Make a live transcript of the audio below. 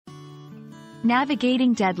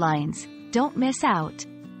Navigating deadlines. Don't miss out.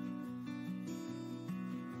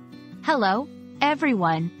 Hello,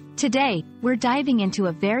 everyone. Today, we're diving into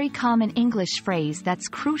a very common English phrase that's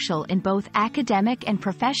crucial in both academic and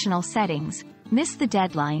professional settings: miss the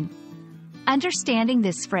deadline. Understanding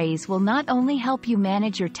this phrase will not only help you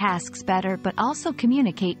manage your tasks better but also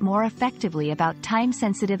communicate more effectively about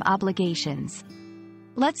time-sensitive obligations.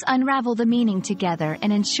 Let's unravel the meaning together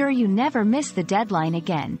and ensure you never miss the deadline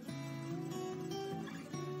again.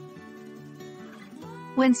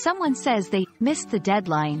 When someone says they missed the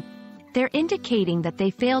deadline, they're indicating that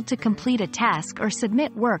they failed to complete a task or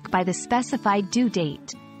submit work by the specified due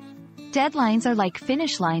date. Deadlines are like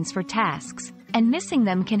finish lines for tasks, and missing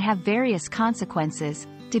them can have various consequences,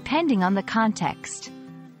 depending on the context.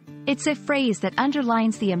 It's a phrase that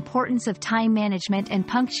underlines the importance of time management and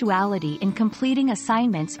punctuality in completing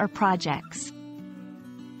assignments or projects.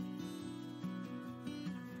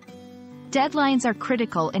 Deadlines are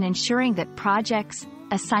critical in ensuring that projects,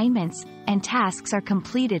 assignments, and tasks are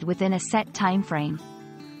completed within a set time frame.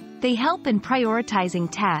 They help in prioritizing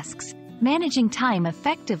tasks, managing time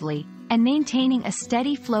effectively, and maintaining a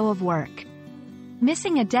steady flow of work.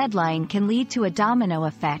 Missing a deadline can lead to a domino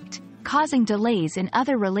effect, causing delays in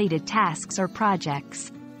other related tasks or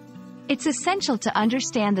projects. It's essential to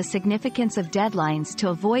understand the significance of deadlines to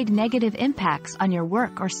avoid negative impacts on your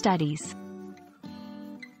work or studies.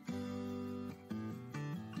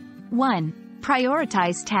 1.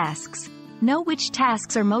 Prioritize tasks. Know which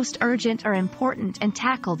tasks are most urgent or important and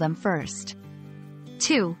tackle them first.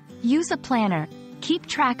 2. Use a planner. Keep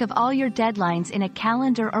track of all your deadlines in a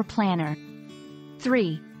calendar or planner.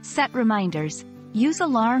 3. Set reminders. Use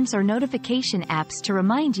alarms or notification apps to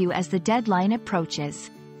remind you as the deadline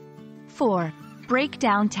approaches. 4. Break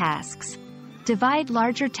down tasks. Divide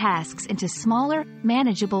larger tasks into smaller,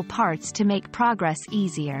 manageable parts to make progress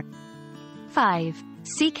easier. 5.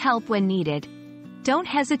 Seek help when needed. Don't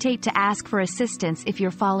hesitate to ask for assistance if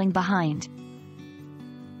you're falling behind.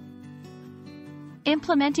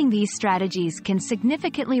 Implementing these strategies can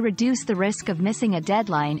significantly reduce the risk of missing a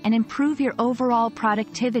deadline and improve your overall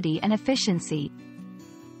productivity and efficiency.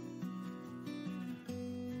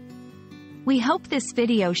 We hope this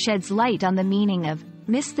video sheds light on the meaning of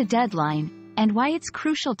miss the deadline and why it's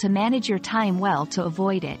crucial to manage your time well to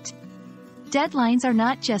avoid it. Deadlines are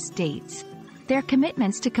not just dates. They're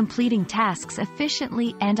commitments to completing tasks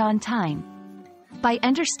efficiently and on time. By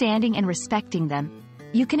understanding and respecting them,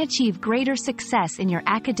 you can achieve greater success in your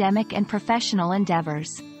academic and professional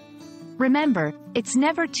endeavors. Remember, it's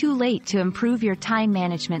never too late to improve your time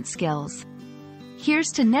management skills.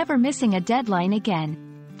 Here's to never missing a deadline again.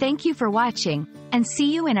 Thank you for watching, and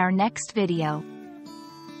see you in our next video.